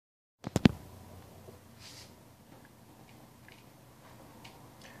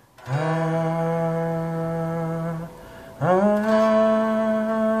Ah, ah,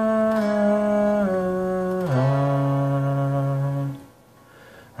 ah,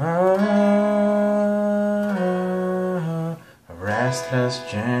 ah. A restless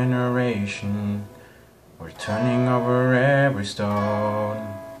generation, we're turning over every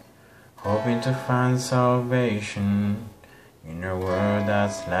stone, hoping to find salvation in a world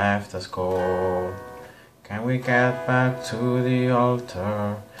that's left us cold. Can we get back to the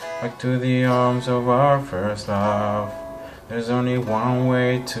altar, back to the arms of our first love? There's only one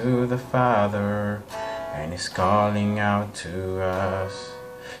way to the Father, and He's calling out to us.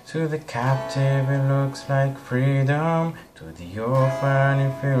 To the captive it looks like freedom, to the orphan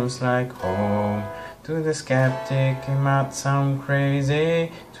it feels like home. To the skeptic it might sound crazy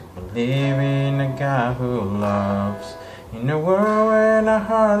to believe in a God who loves. In a world where our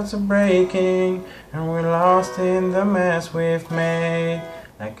hearts are breaking and we're lost in the mess we've made,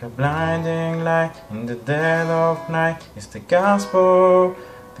 like a blinding light in the dead of night, it's the gospel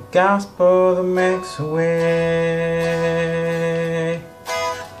that makes a way.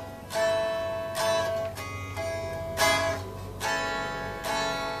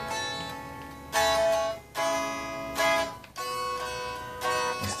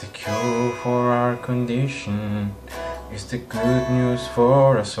 It's the cure for our condition. It's the good news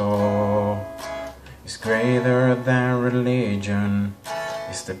for us all. It's greater than religion.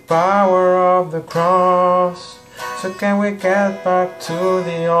 It's the power of the cross. So can we get back to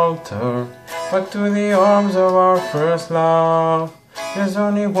the altar, back to the arms of our first love? There's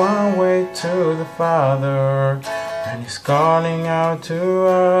only one way to the Father, and He's calling out to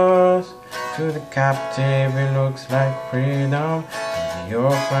us. To the captive it looks like freedom, to the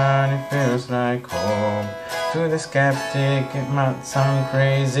orphan it feels like home. To the skeptic it might sound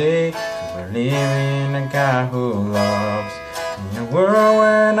crazy to believe in a God who loves. In a world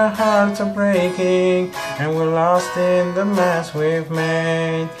where our hearts are breaking and we're lost in the mess we've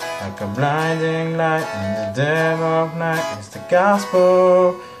made, like a blinding light in the dead of night, it's the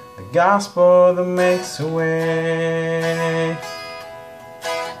gospel that makes a way.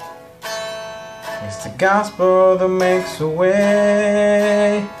 It's the gospel that makes a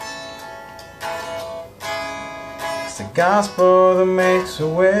way. It's the gospel that makes a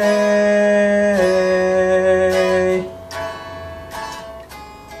way.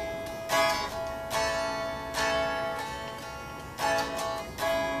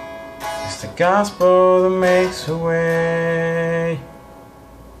 It's the gospel that makes a way.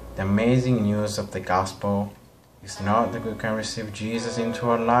 The amazing news of the gospel is not that we can receive Jesus into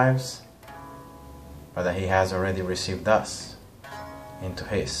our lives, but that He has already received us into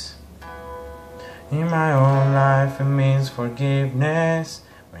His. In my own life it means forgiveness,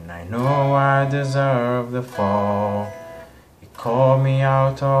 when I know I deserve the fall. He called me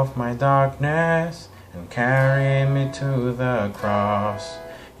out of my darkness and carried me to the cross.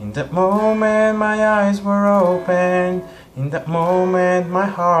 In that moment my eyes were opened, in that moment my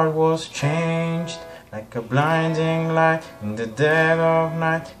heart was changed. Like a blinding light in the dead of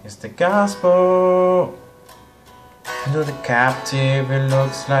night, it's the gospel. To the captive it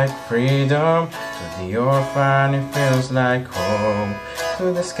looks like freedom, to the orphan it feels like home.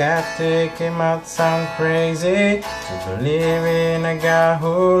 To the skeptic it might sound crazy to believe in a God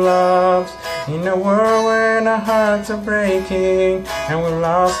who loves. In a world where our hearts are breaking and we're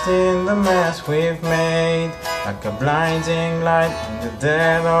lost in the mess we've made, like a blinding light in the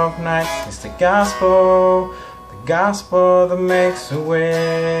dead of night, it's the gospel that makes a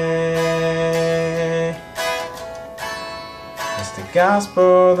way. It's the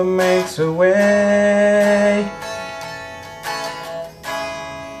gospel that makes a way.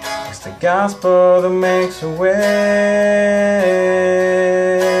 It's the gospel that makes a way.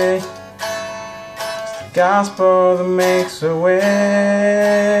 It's the gospel that makes a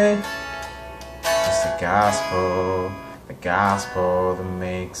way. It's the gospel that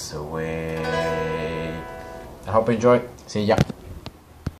makes a way. I hope you enjoy. See ya.